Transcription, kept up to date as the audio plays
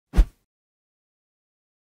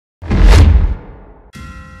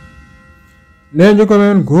Ladies and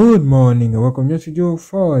gentlemen, good morning and welcome to studio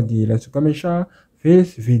for the Let's Commission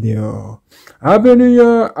this video. Happy New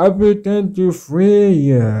Year, happy 23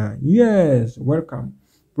 year. Yes, welcome.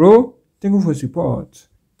 Bro, thank you for support.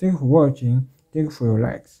 Thank you for watching. Thank you for your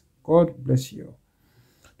likes. God bless you.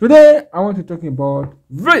 Today, I want to talk about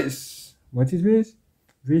this. What is this?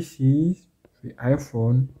 This is the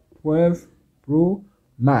iPhone 12 Pro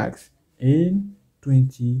Max in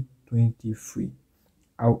 2023.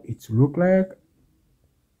 How it look like,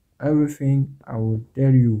 everything I will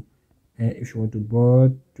tell you. And if you want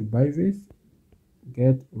to buy this,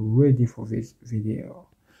 get ready for this video.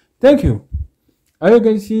 Thank you. As you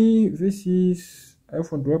can see, this is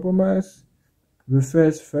iPhone 12 Pro Max, the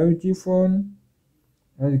first 5G phone.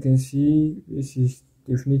 As you can see, this is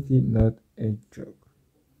definitely not a joke.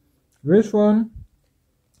 This one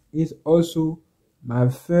is also my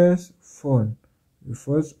first phone, the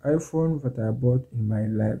first iPhone that I bought in my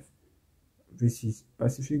life. This is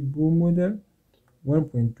Pacific Blue model,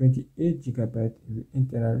 1.28 GB in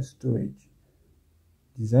internal storage,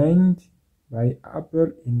 designed by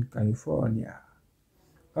Apple in California.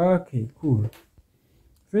 Okay, cool.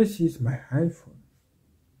 This is my iPhone.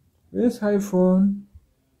 This iPhone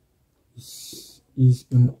is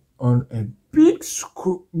on a big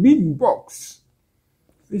box.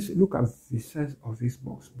 Look at the size of this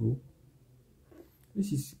box, bro.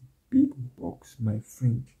 This is big box, my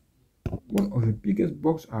friend. One of the biggest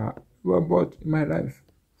box I ever bought in my life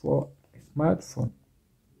for a smartphone.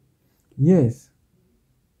 Yes.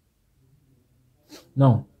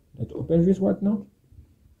 Now let's open this one now.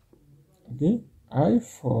 Okay,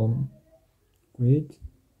 iPhone, great,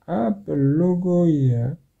 Apple logo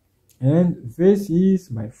here, and this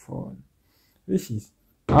is my phone. This is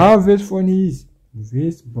how this phone is.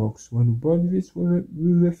 This box when you bought this phone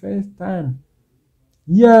the first time.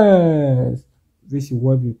 Yes, this is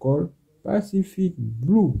what we call Pacific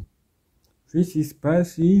Blue. This is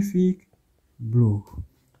Pacific Blue.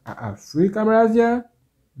 I have 3 cameras here.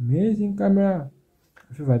 Amazing camera.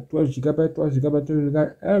 I feel like 12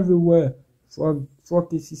 GB everywhere. For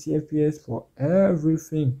 4K 60 FPS for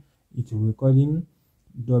everything. It's recording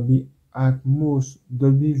Dolby Atmos,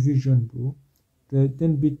 Dolby Vision, bro.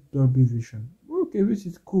 10-bit Dolby Vision. Okay, this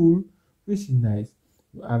is cool. This is nice.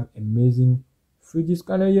 You have amazing 3D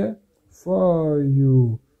scanner here for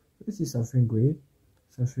you. This is something great,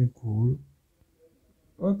 something cool.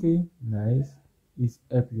 Okay, nice. It's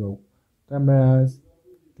help your cameras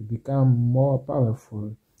to become more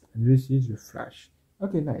powerful, and this is the flash.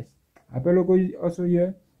 Okay, nice. Apple logo is also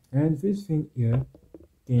here, and this thing here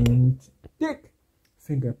can take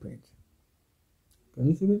fingerprint. Can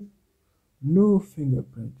you see this? No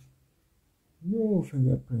fingerprint. No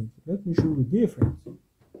fingerprint. Let me show you the difference.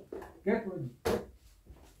 Get ready.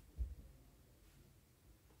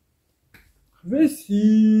 This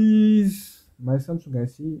is my Samsung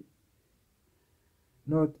Galaxy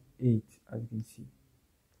Note 8, as you can see.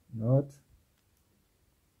 Note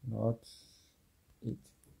 8.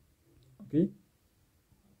 Okay.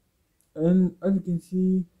 And as you can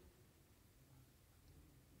see,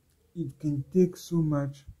 it can take so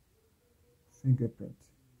much fingerprint.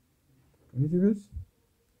 Can you see this?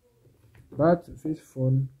 But this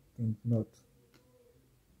phone cannot.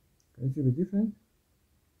 Can you see the difference?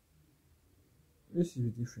 This is the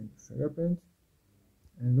difference. Fingerprint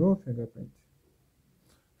and no fingerprint.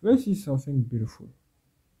 This is something beautiful.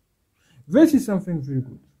 This is something very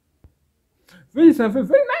good. This is something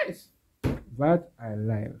very nice. That I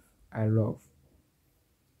love.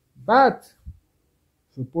 But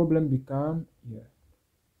the problem become here.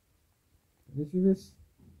 Can you see this?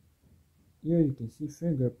 Here you can see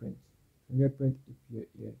fingerprint. Fingerprint appear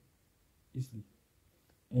here easily,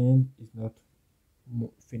 and it's not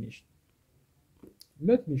finished.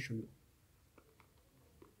 Let me show you.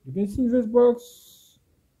 You can see this box,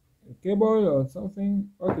 a cable or something.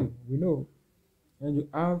 Okay, we know. And you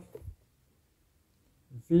have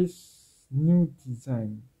this new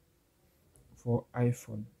design for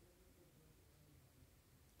iPhone.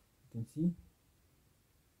 You can see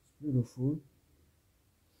it's beautiful,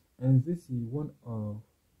 and this is one of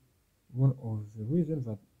the reasons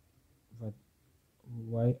that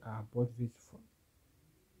why I bought this phone.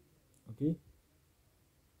 Okay,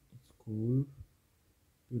 it's cool,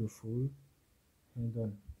 beautiful, and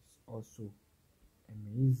then it's also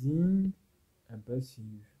amazing,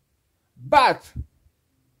 impressive. But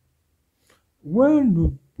when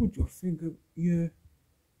you put your finger here, you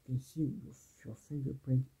can see your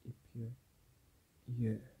fingerprint appear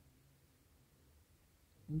here,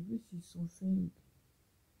 and this is something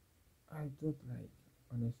I don't like,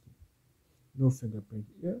 honestly. No fingerprint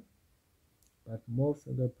here, but more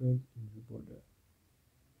fingerprint invisible there.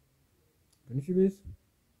 Can you see this?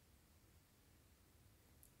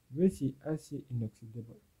 This is actually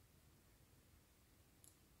inoxidable.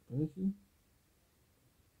 Can you see?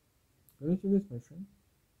 Can you see this, my friend?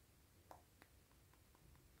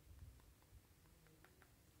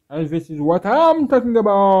 And this is what I'm talking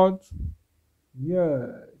about. Yes.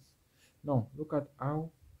 Now look at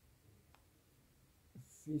how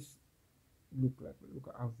this look like. Look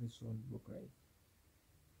at how this one look like.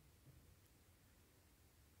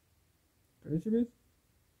 Can you see this?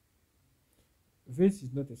 This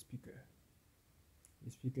is not a speaker.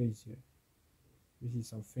 The speaker is here. This is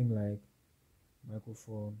something like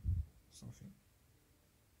microphone, something.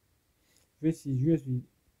 This is USB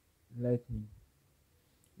Lightning.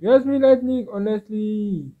 USB Lightning,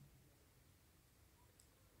 honestly,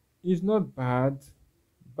 is not bad,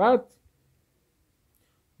 but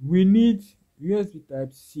we need USB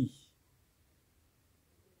Type C.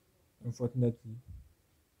 Unfortunately,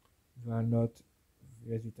 we are not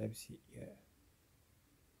USB Type C here.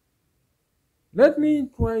 Let me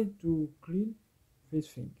try to clean this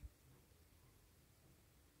thing.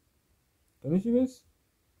 Can you see this?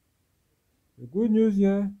 The good news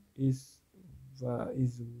here is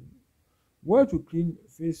where to clean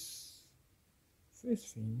this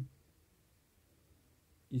thing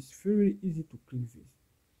is very easy to clean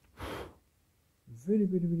this. Very,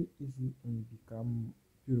 very, very easy and become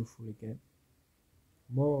beautiful again.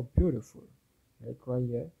 More beautiful. Like right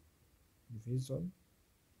here, this one.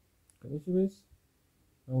 Can you see this?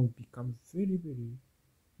 Now it becomes very, very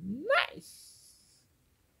nice.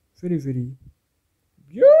 Very, very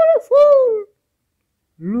beautiful.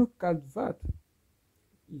 Look at that.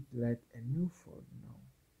 It's like a new phone now.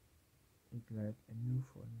 It's like a new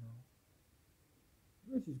phone now.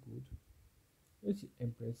 This is good. This is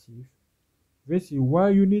impressive. This is why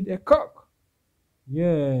you need a cock.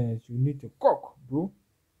 Yes, you need a cock, bro.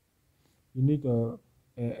 You need a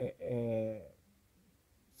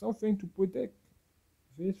something to protect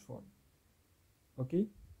this phone. Okay,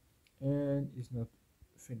 and it's not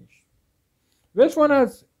finished. This one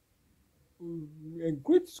has a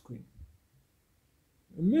great screen,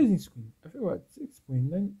 amazing screen. I feel what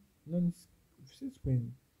 6.9,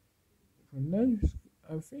 6.9.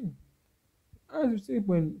 I think as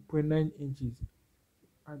 6.9 inches.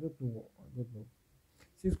 I don't know.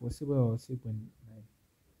 6.7 or 6.9.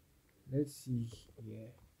 Let's see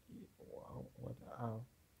here. Wow, what how?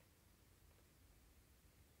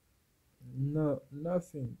 No,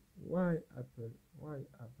 nothing. Why Apple? Why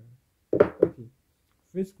Apple? Okay,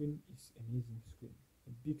 this screen is amazing screen,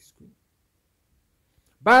 a big screen,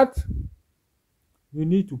 but you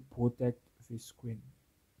need to protect this screen,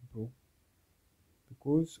 bro,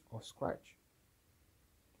 because of scratch.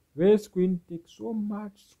 This screen takes so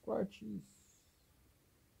much scratches.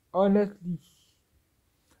 Honestly,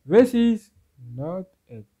 this is not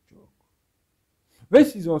a joke.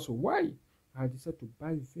 This is also why I decided to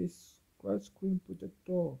buy this glass screen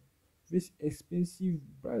protector. This expensive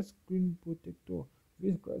glass screen protector.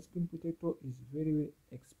 This glass screen protector is very, very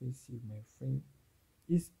expensive, my friend.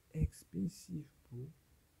 It's expensive, bro.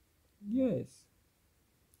 Yes,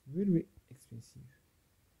 very, very expensive,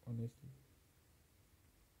 honestly.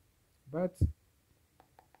 But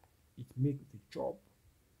it makes the job.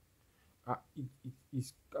 It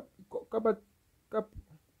is cap.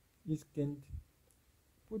 It can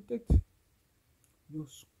protect your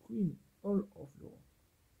screen, all of your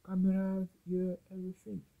cameras, your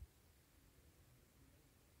everything.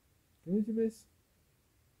 Can you see this?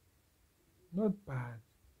 Not bad,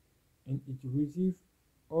 and it receives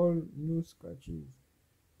all new scratches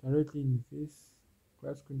directly in this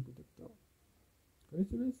glass screen protector. Can you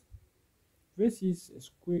see this? This is a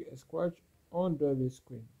scratch under the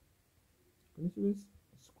screen. Can you see this?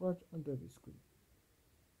 A scratch under the screen.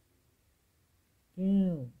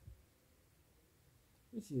 Damn.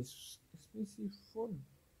 This is expensive phone.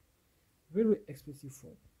 Very expensive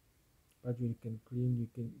phone. But you can clean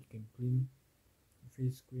clean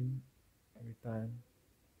face screen every time.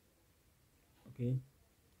 Okay.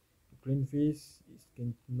 To clean face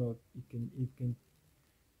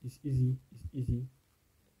it's easy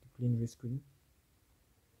to clean the screen.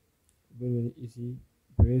 Very, very easy.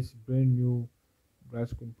 This brand new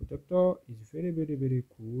glass screen protector is very, very, very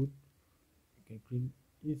good. You can clean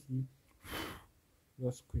easy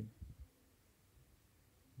your screen.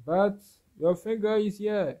 But your finger is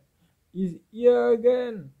here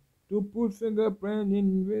again to put fingerprint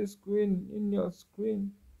in the screen, in your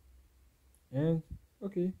screen. And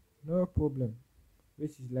okay, no problem.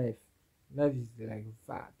 This is life. Life is like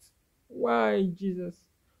that. Why, Jesus?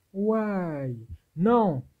 Why?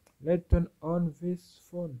 No, Let's turn on this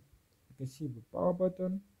phone. You can see the power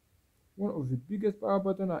button, one of the biggest power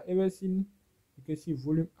button I've ever seen. You can see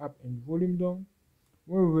volume up and volume down,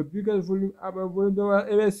 one of the biggest volume up and volume down I've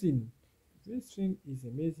ever seen. This thing is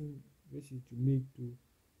amazing. This is to make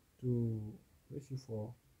to this is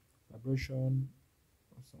for vibration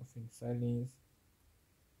or something, silence,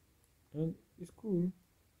 and it's cool.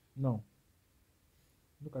 Now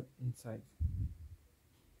look at inside.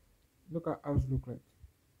 Look at how it look like.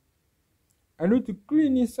 I need to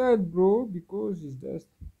clean inside, bro, because it's just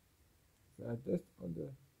on the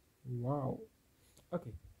wow.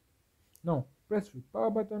 Okay, now press the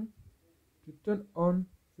power button to turn on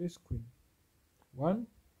the screen. One,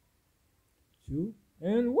 two,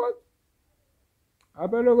 and what?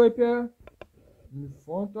 Apple logo here in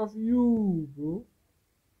front of you, bro.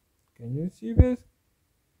 Can you see this?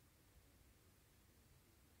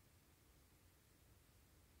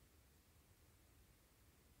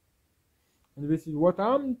 And this is what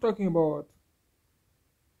I'm talking about.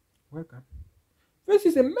 Welcome. This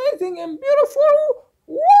is amazing and beautiful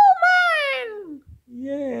woman.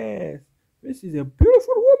 Yes, this is a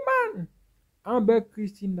beautiful woman. Amber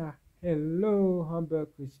Christina. Hello, Amber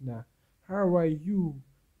Christina. How are you?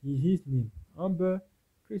 His name, Amber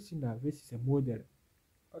Christina. This is a model.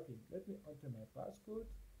 Okay, let me enter my passcode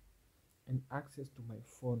and access to my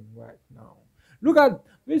phone right now. Look at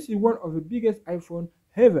this is one of the biggest iPhone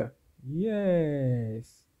ever.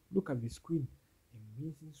 Yes, look at the screen.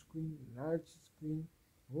 Amazing screen, large screen.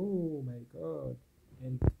 Oh my god,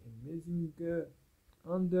 and amazing girl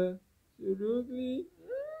under absolutely.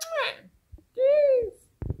 Yes,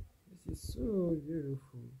 this is so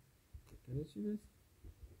beautiful. Can you see this?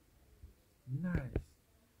 Nice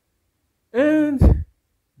and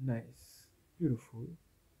nice, beautiful,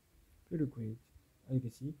 very great. As you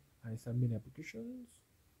can see, I have many applications,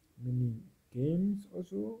 many games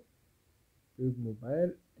also, build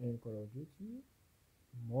mobile and Call of Duty,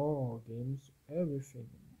 more games, everything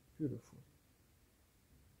beautiful.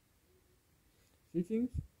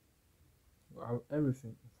 Settings, you have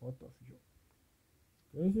everything in front of you.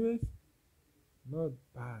 Can you see this? Not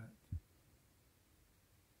bad.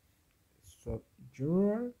 So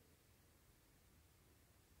general,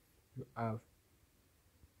 you have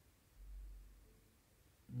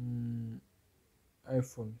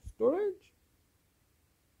iPhone storage,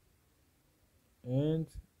 and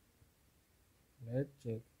let's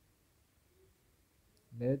check.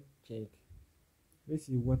 This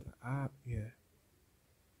is what I have here.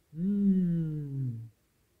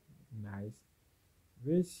 Nice.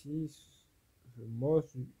 This is the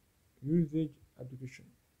most usage application.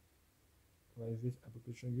 Why is this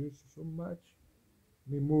application used so much?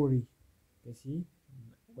 Memory. You can see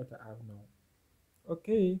what I have now.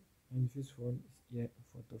 Okay, and this phone is here in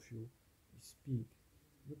front of you. It's big.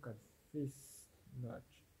 Look at this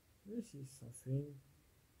notch. This is something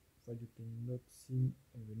that you cannot see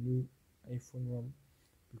in the new iPhone 1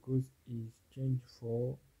 because it's changed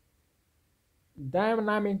for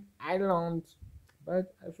dynamic island.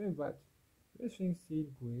 But I think that this thing still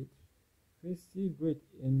great. It's still great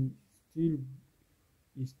and still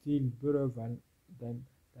is still better than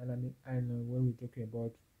dynamic island when we're talking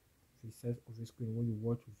about the size of the screen when you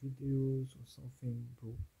watch videos or something,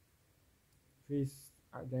 bro. This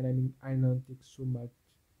dynamic island takes so much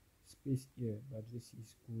space here, but this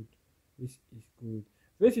is good. This is good.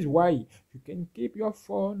 This is why you can keep your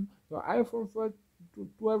phone, your iPhone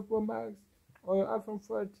 12 Pro Max or your iPhone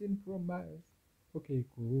 13 Pro Max. Okay,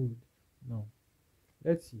 good. Now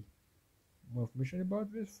let's see more information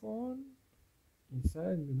about this phone.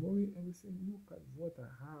 Inside memory, everything. Look at what I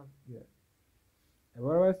have here. And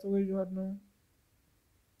what about storage right now?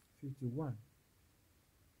 51.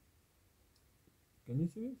 Can you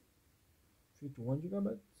see it? 51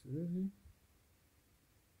 gigabytes. Seriously?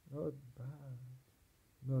 Not bad.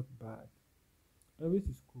 Not bad. And this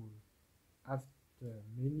is cool. After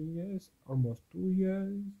many years, almost 2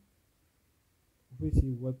 years, this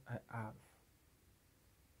is what I have.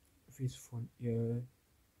 This phone here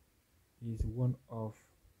is one of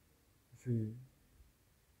the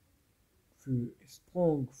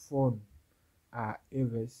strong phone I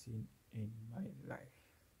ever seen in my life,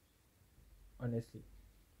 honestly.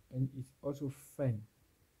 And it's also fun.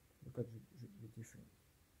 Look at the difference.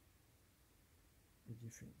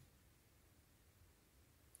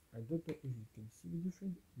 I don't know if you can see the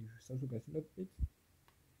difference, if Samsung can see it,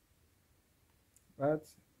 but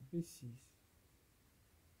this is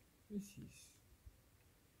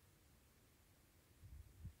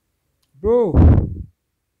bro,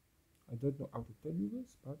 I don't know how to tell you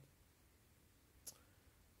this, but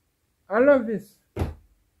I love this.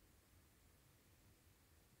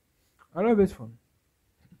 I love this phone.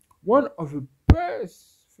 One of the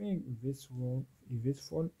best thing in this phone is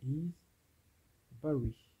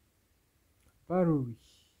battery. Battery.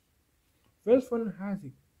 This phone has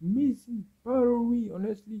amazing battery.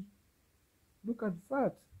 Honestly, look at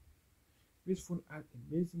that. This phone has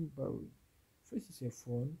amazing battery. This is a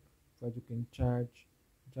phone that you can charge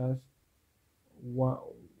just one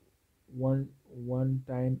one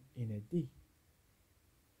time in a day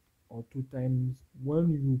or two times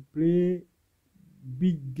when you play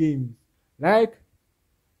big games like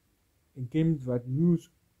games that use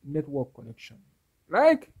network connection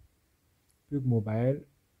like big mobile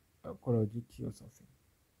call of duty or something.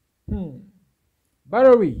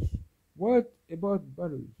 Battery. What about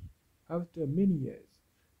battery? After many years,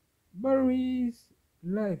 batteries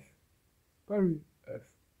life. Battery earth.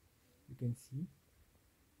 You can see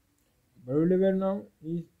battery level now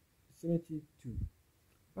is 72,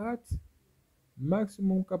 but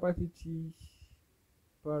maximum capacity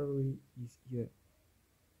battery is here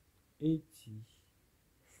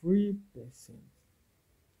 83%.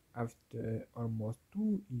 After almost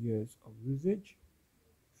 2 years of usage,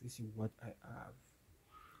 this is what I have.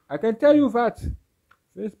 I can tell you that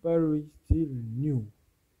this battery is still new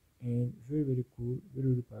and very cool,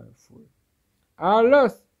 very powerful. I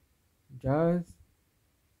lost just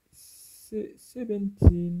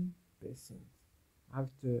 17%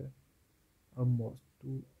 after almost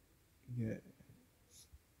 2 years.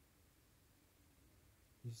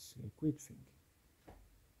 It's a great thing.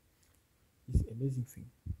 It's an amazing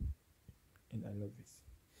thing, and I love this.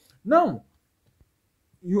 Now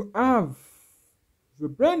you have the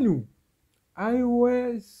brand new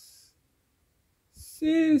iOS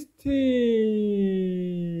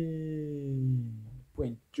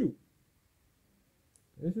 16.2.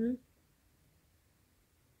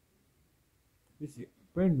 This is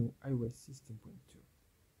brand new iOS 16.2.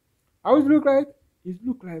 How it look like? It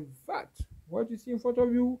look like that. What you see in front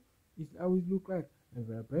of you is how it look like. And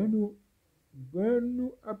the brand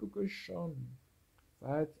new application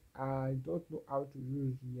that I don't know how to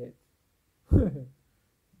use yet.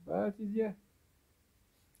 But it's here.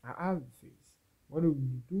 I have this. When you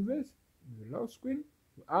do this, in the lock screen,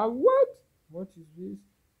 you have what? What is this?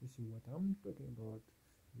 This is what I'm talking about.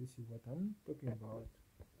 This is what I'm talking about.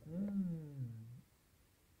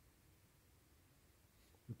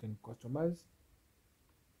 You can customize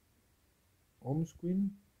home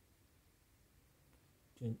screen,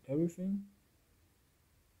 change everything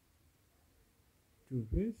to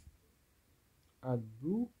this, add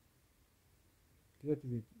blue,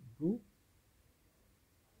 deactivate blue.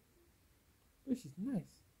 This is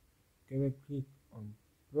nice. Can we click on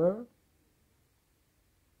blur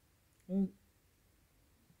and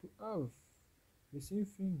to have the same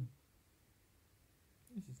thing.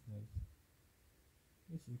 This is nice.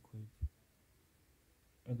 This is great,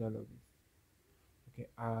 and I love it. Okay,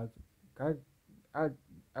 add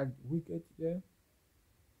widget here,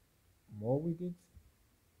 more widgets,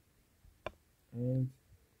 and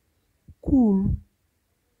cool.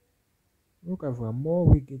 Look at for more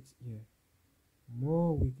widgets here,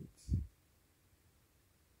 more widgets.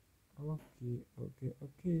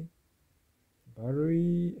 Okay.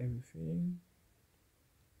 Battery, everything.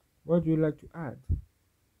 What do you like to add?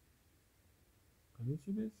 Can you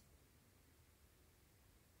see this?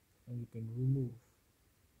 And you can remove.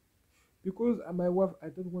 Because my wife, I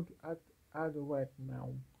don't want to add right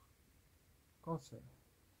now. Cancel.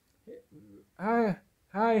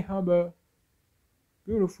 Hi, Humber.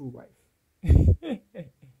 Beautiful wife.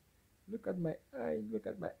 Look at my eyes. Look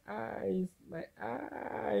at my eyes. My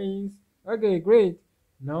eyes. Okay, great.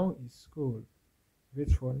 Now it's cool.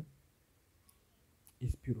 This one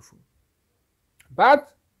is beautiful,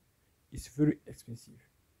 but it's very expensive.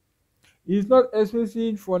 It's not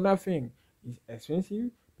expensive for nothing. It's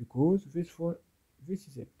expensive because this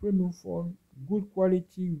is a premium phone, good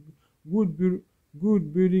quality, good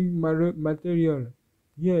building material.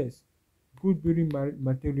 Yes, good building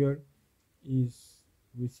material is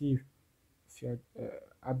received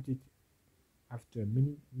update after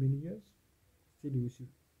many years. Still receive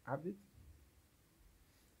update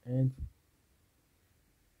and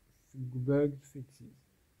bug fixes.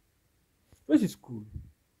 This is cool.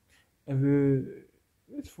 And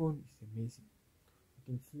this phone is amazing. You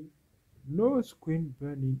can see no screen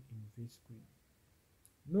burning in this screen.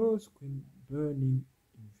 No screen burning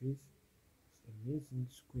in this amazing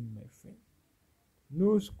screen, my friend.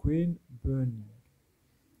 No screen burning.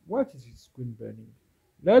 What is screen burning?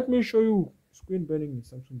 Let me show you screen burning in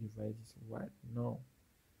Samsung devices right now.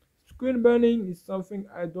 Screen burning is something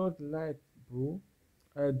I don't like, bro.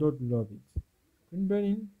 I don't love it. Screen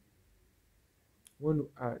burning when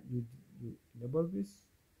you enable this,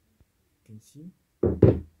 you can see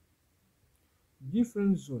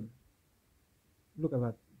different zone. Look at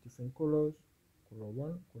that, different colors, color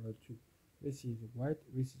 1, color 2. This is white,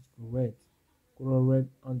 this is red, color red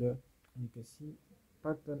under, and you can see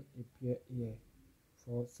pattern appear here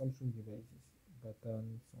for Samsung devices.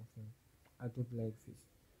 Pattern something, I don't like this.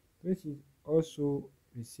 This is also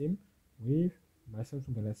the same with my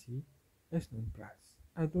Samsung Galaxy S9 Plus.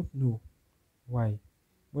 I don't know why.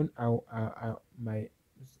 When I my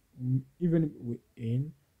even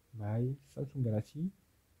within my Samsung Galaxy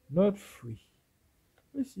Note 3,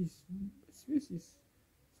 this is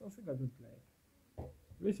something I don't like.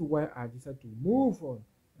 This is why I decided to move on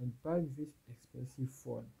and buy this expensive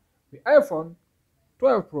phone, the iPhone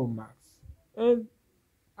 12 Pro Max, and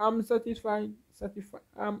I'm satisfied.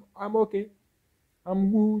 I'm okay.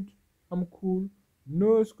 I'm good. I'm cool.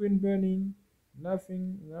 No screen burning.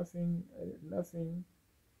 Nothing.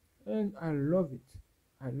 And I love it.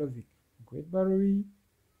 I love it. Great battery,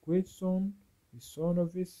 great sound. The sound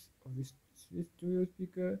of this stereo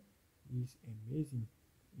speaker is amazing.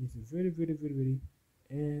 It's very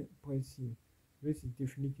impressive. This is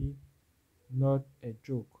definitely not a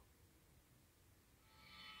joke.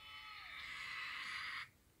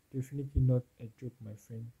 Definitely not a joke, my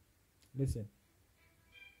friend. Listen.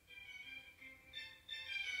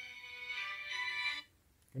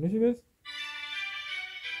 Can you see this?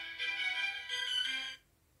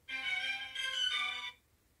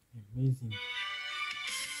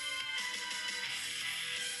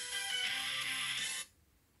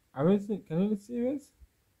 Amazing. Can you see this?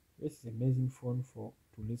 This is amazing phone for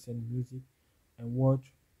to listen music and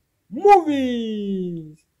watch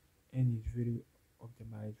movies, and it's very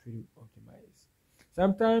optimized.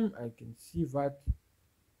 Sometimes I can see that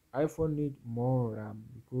iPhone need more RAM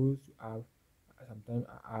because sometimes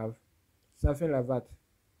I have something like that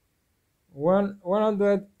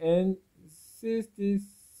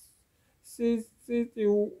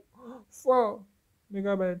 164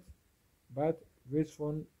 megabytes, but this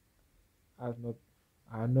phone has not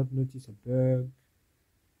I have not noticed a bug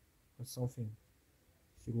or something.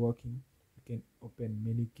 Still working. You can open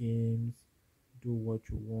many games, do what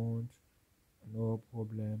you want, no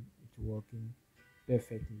problem. It's working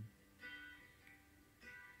perfectly.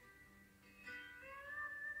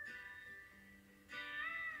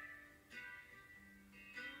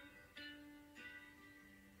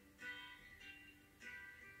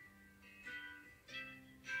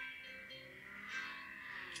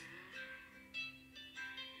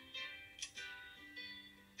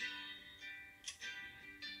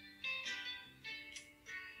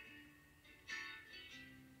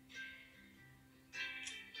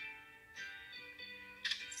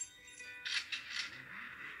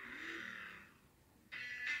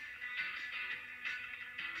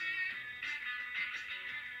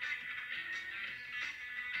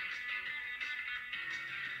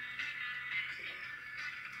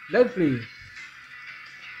 Let's play.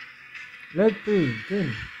 Let's play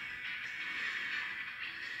game.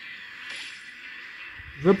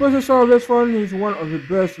 The processor of this phone is one of the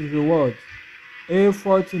best in the world.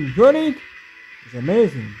 A14 unit is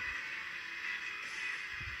amazing.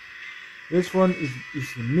 This phone is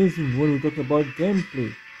amazing when we talk about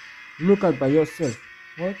gameplay. Look at by yourself.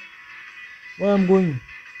 What? Where I'm going?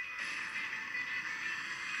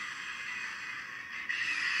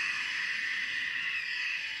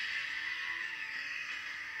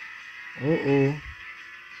 Oh.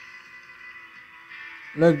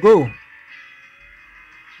 Let's go. You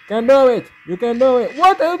can do it. You can do it.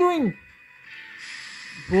 What are you doing?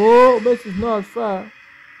 Bro, this is not fair.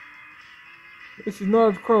 This is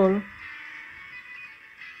not cool.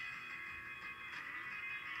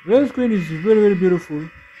 This screen is very beautiful.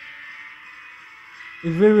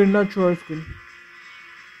 It's very natural screen.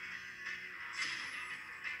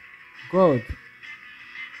 God.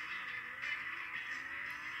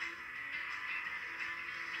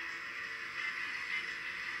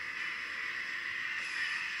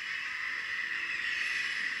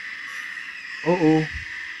 Oh.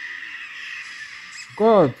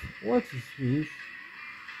 God, what is this?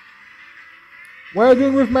 What are you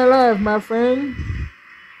doing with my life, my friend?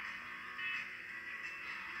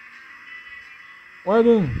 What are you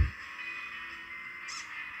doing?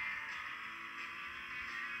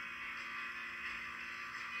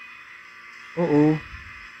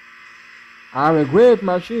 I have a great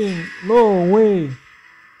machine. No way.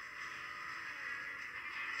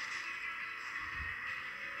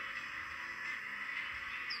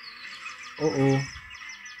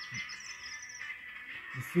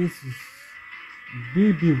 This is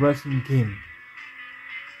BB racing game.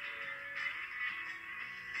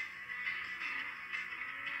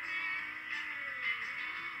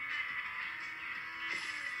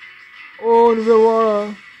 Oh, the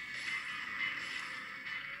water.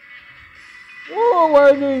 Oh, what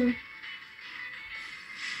are you doing?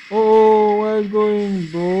 Oh, where is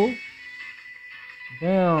going, bro?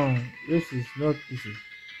 Damn, this is not easy.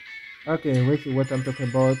 Okay, wait see what I'm talking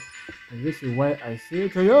about. And this is why I say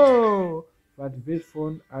to you that this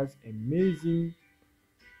phone has amazing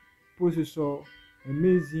processor,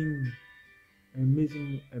 amazing,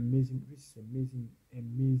 amazing. This is amazing,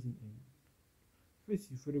 amazing, and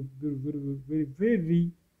this is very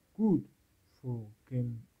good for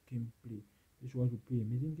gameplay. If you want to play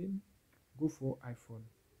amazing game, go for iPhone.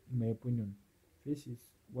 In my opinion, this is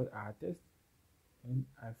what I test, and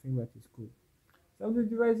I think that is good. Some of the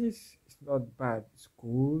devices is not bad, it's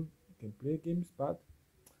cool, you can play games, but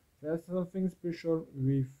there's something special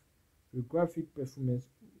with the graphic performance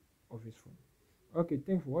of this phone. Okay,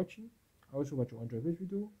 thanks for watching. I also hope you enjoyed this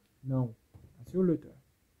video. Now, I'll see you later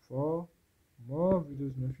for more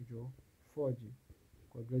videos in the future. 4G.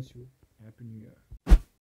 God bless you and Happy New Year.